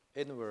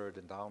inward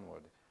and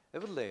downward.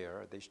 Every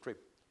layer they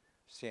strip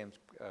seems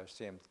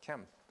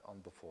camped on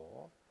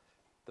before.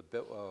 The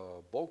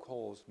bog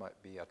holes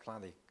might be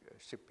Atlantic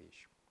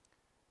seepage.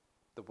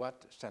 The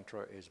wet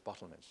center is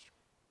bottleness,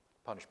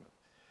 punishment.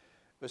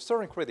 A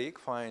certain critic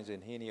finds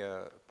in Heaney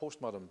a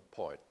postmodern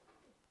poet.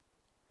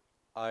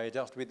 I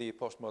dealt with the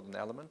postmodern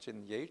elements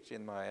in Yeats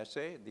in my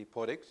essay, The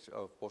Poetic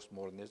of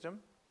Postmodernism,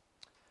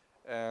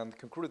 and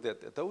concluded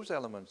that those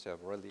elements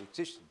have really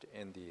existed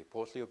in the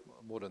poetry of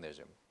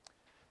modernism.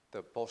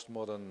 The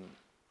postmodern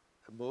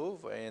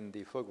move in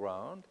the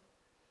foreground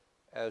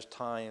as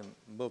time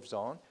moves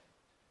on.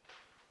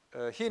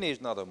 Heaney is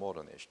not a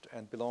modernist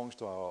and belongs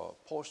to our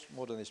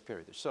postmodernist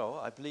period. So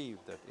I believe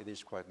that it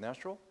is quite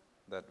natural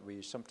that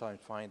we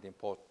sometimes find in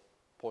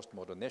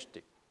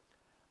postmodernistic.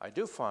 I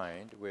do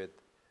find with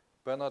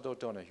Bernard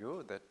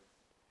O'Donoghue that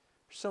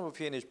some of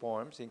Heaney's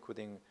poems,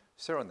 including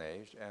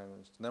Serenades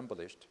and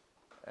Somnambulist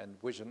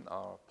and Vision,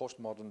 are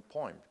postmodern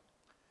poems.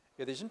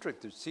 It is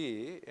interesting to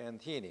see in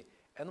Heaney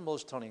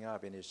animals turning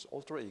up in his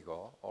alter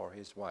ego or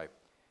his wife.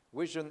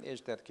 Vision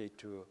is dedicated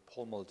to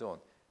Paul Muldoon.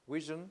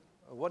 Vision,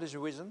 what is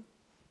vision?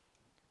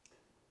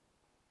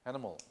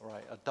 Animal,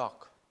 right? A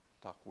duck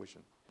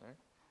vision. Right?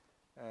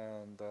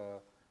 And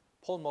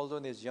Paul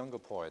Muldoon is a younger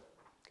poet.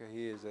 Okay,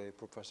 he is a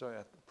professor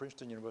at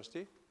Princeton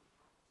University,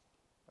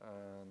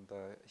 and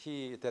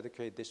he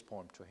dedicated this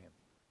poem to him,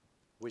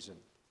 Vision.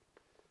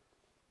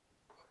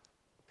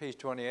 Page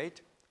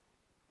 28,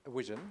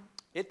 Vision.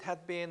 It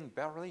had been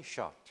badly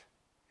shot.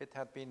 It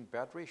had been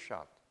badly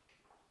shot.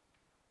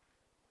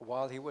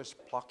 While he was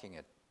plucking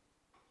it,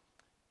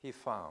 he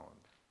found,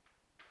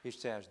 he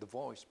says, the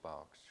voice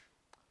box,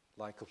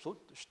 like a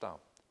flute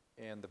stopped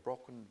in the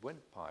broken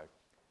windpipe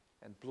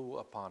and blew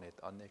upon it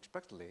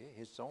unexpectedly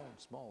his own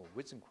small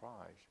whizzing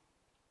cries.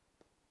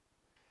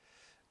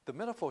 The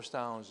metaphor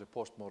sounds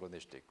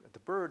postmodernistic. The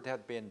bird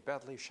had been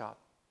badly shot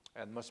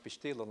and must be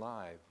still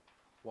alive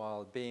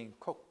while being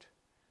cooked.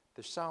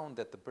 The sound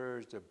that the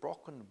bird's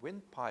broken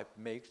windpipe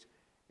makes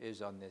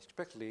is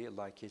unexpectedly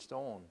like his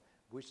own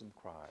whizzing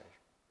cry.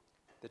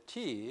 The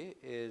T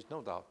is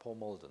no doubt Paul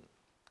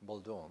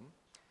Muldoon,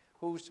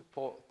 whose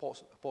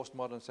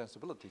postmodern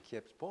sensibility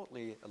keeps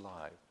Portly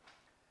alive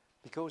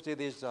because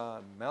it is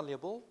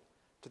malleable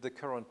to the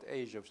current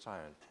age of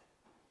science.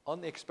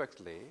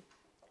 Unexpectedly,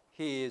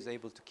 he is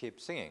able to keep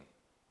singing.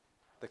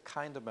 The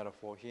kind of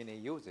metaphor he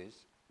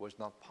uses was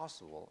not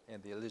possible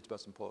in the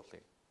Elizabethan Portly,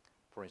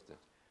 for instance,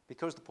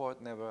 because the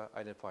poet never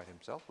identified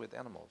himself with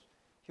animals.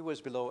 He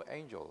was below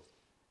angels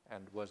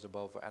and was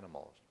above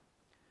animals.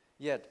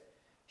 Yet,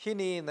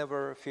 Heaney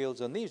never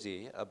feels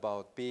uneasy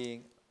about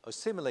being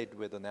assimilated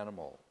with an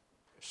animal,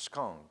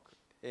 skunk,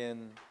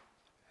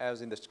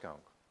 as in the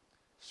skunk.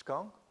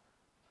 Skunk?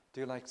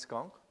 Do you like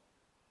skunk?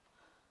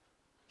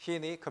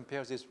 Heaney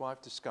compares his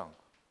wife to skunk,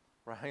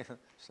 right?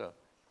 So,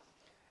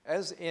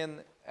 as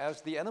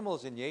the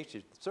animals in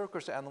Yeats'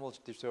 circus animals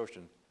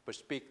desertion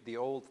bespeak the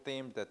old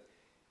theme that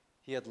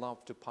he had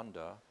loved to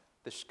ponder,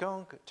 the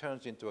skunk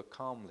turns into a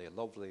calmly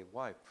lovely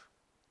wife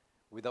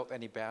without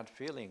any bad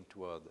feeling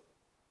toward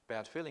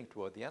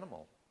the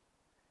animal.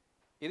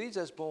 It is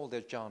as bold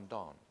as John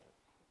Donne,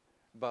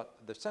 but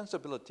the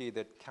sensibility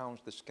that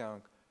counts the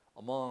skunk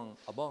among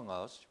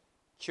us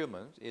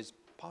humans is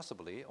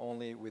possibly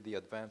only with the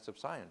advance of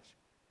science,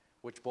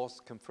 which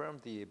both confirm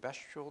the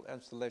bestial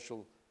and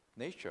celestial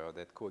nature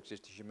that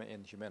coexists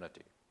in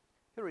humanity.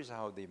 Here is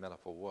how the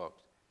metaphor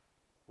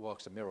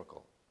works a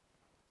miracle.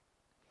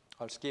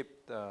 I'll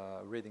skip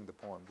reading the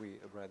poem. We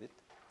read it.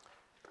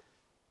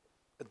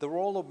 The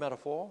role of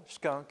metaphor,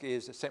 skunk,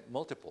 is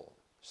multiple.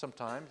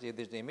 Sometimes it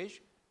is an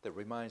image that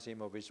reminds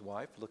him of his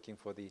wife looking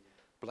for the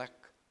black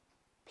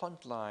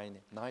plump-line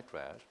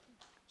nightdress.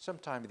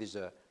 Sometimes it is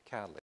a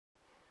cattle,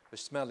 a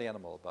smelly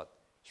animal, but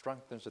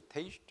strengthens the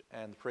taste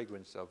and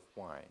fragrance of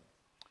wine.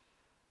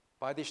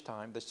 By this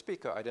time, the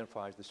speaker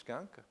identifies the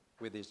skunk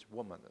with his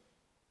woman.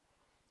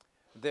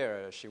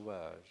 There she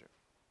was,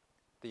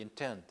 the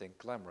intent and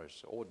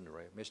glamorous,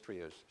 ordinary,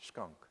 mysterious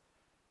skunk,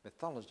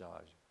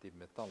 mythologized,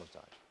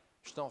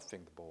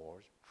 snuffing the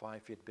boards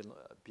 5 feet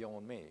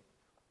beyond me.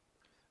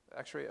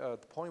 Actually,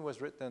 the poem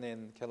was written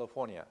in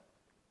California,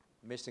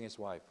 missing his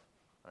wife,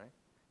 right?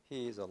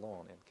 He is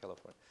alone in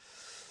California.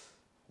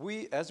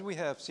 As we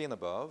have seen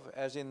above,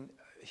 as in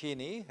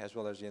Heaney, as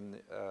well as in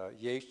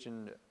Yeats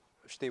and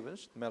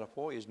Stevens,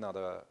 metaphor is not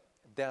a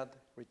dead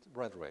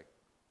rhetoric,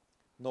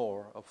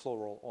 nor a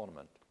floral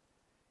ornament.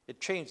 It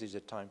changes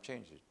as time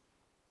changes.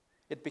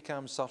 It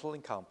becomes subtle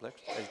and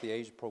complex as the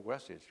age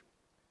progresses.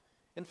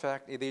 In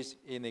fact, it is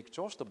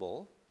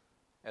inexhaustible,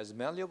 as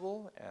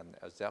malleable and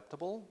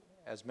adaptable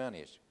as man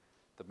is.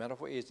 The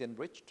metaphor is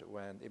enriched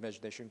when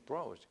imagination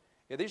grows.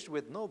 It is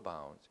with no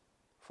bounds,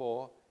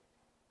 for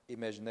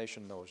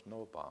imagination knows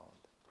no bound.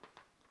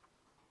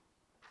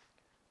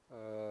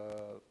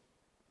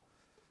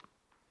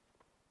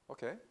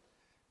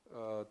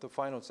 The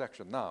final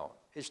section. Now,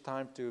 it's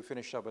time to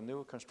finish up a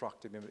new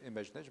constructive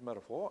imagination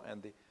metaphor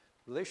and the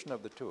relation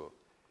of the two.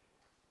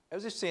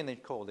 As is seen in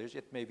Coleridge,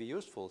 it may be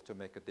useful to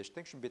make a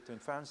distinction between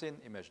fancy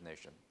and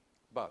imagination.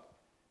 But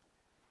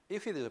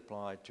if it is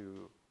applied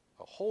to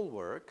a whole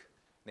work,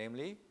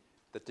 namely,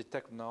 that the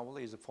detective novel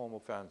is a form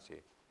of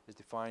fancy, as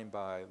defined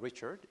by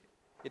Richard,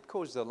 it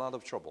causes a lot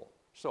of trouble.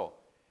 So,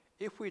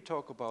 if we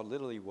talk about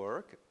literary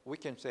work, we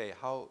can say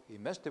how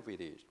imaginative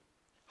it is,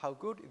 how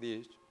good it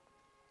is.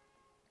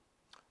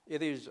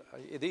 It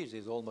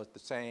is almost the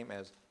same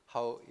as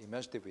how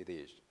imaginative it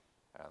is,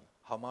 and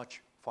how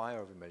much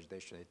fire of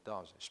imagination it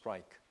does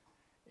strike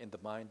in the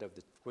mind of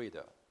the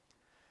reader.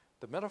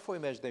 The metaphor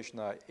and imagination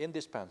are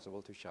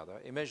indispensable to each other.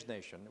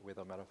 Imagination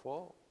without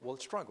metaphor will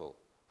struggle,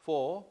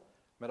 for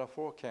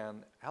metaphor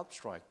can help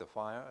strike the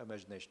fire of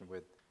imagination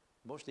with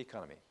most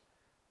economy.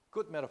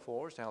 Good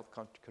metaphors help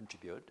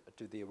contribute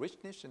to the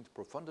richness and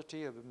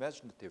profundity of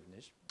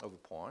imaginativeness of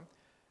a poem,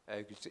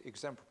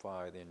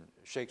 exemplified in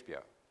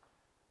Shakespeare,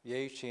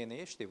 Yeats,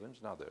 Heaney, Stevens,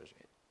 and others.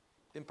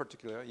 In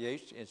particular,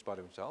 Yeats, in spite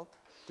of himself,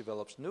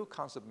 develops new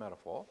concept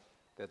metaphor,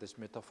 that is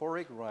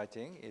metaphoric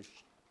writing is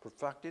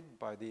perfected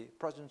by the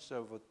presence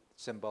of a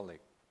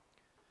symbolic.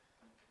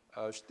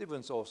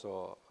 Stevens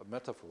also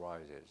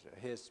metaphorizes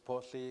his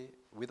poetry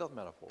without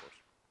metaphors,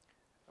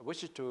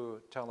 which is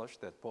to tell us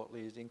that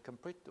poetry is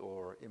incomplete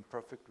or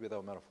imperfect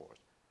without metaphors.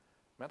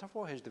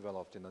 Metaphor has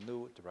developed in a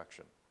new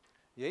direction.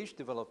 Yeats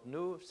developed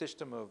new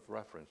system of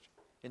reference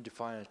in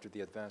defiance to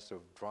the advance of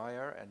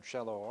drier and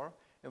shallower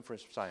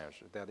inference of science.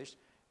 That is,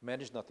 man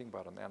is nothing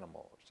but an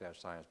animal, says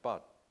science.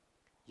 But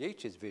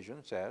Yeats'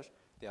 vision says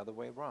the other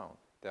way around.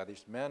 That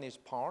is, man is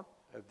part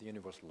of the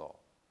universal law.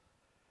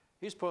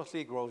 His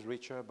poetry grows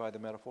richer by the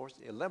metaphors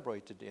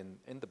elaborated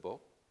in the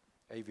book,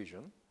 A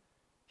Vision.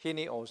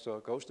 Heaney also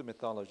goes to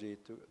mythology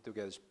to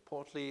get his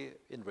poetry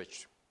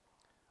enriched.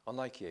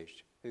 Unlike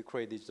Yeats, who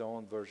created his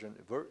own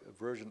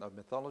version of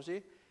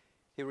mythology,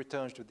 he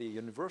returns to the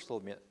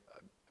universal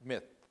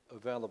myth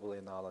available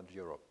in Ireland,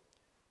 Europe.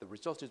 The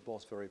result is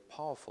both very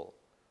powerful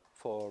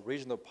for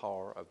reasonable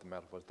power of the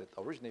metaphors that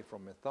originate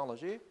from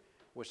mythology,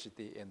 which is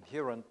the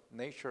inherent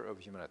nature of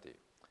humanity,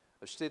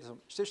 a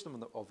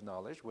system of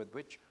knowledge with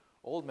which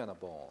all men are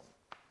born.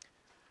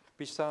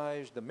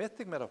 Besides the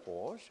mythic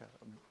metaphors,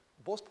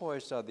 both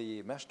poets are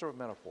the master of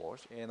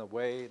metaphors in a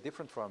way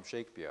different from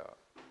Shakespeare.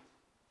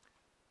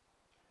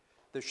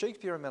 The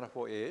Shakespearean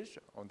metaphor is,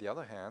 on the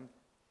other hand,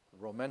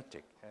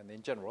 romantic and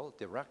in general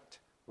direct,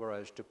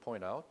 whereas to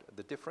point out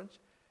the difference,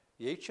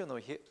 the Ancient or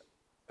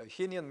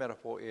Athenian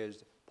metaphor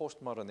is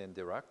postmodern and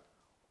direct,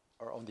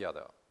 or on the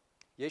other.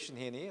 Ancient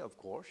Athenians, of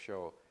course,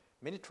 show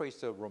many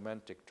traits of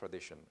romantic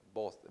tradition,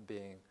 both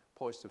being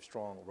poets of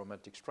strong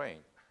romantic strain.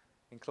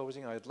 In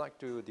closing, I'd like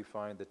to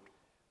define the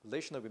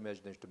relation of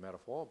imagination to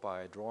metaphor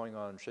by drawing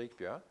on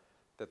Shakespeare.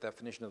 The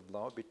definition of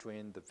love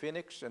between the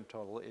phoenix and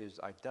turtle is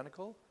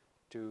identical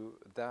to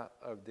that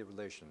of the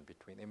relation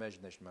between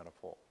imagination and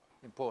metaphor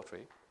in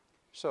poetry.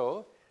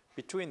 So,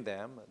 between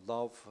them,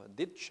 love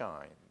did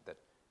shine, that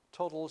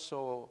turtle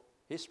saw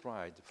his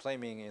bride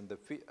flaming in the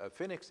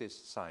phoenix's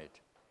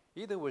sight.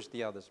 Either was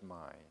the other's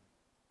mind.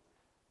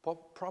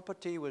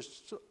 Property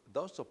was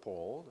thus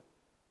appalled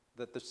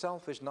that the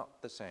self is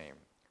not the same.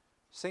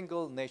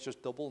 Single nature's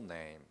double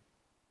name,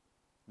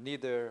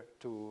 neither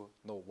two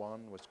nor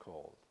one was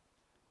called.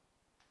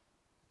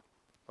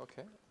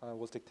 Okay,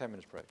 we'll take 10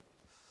 minutes break.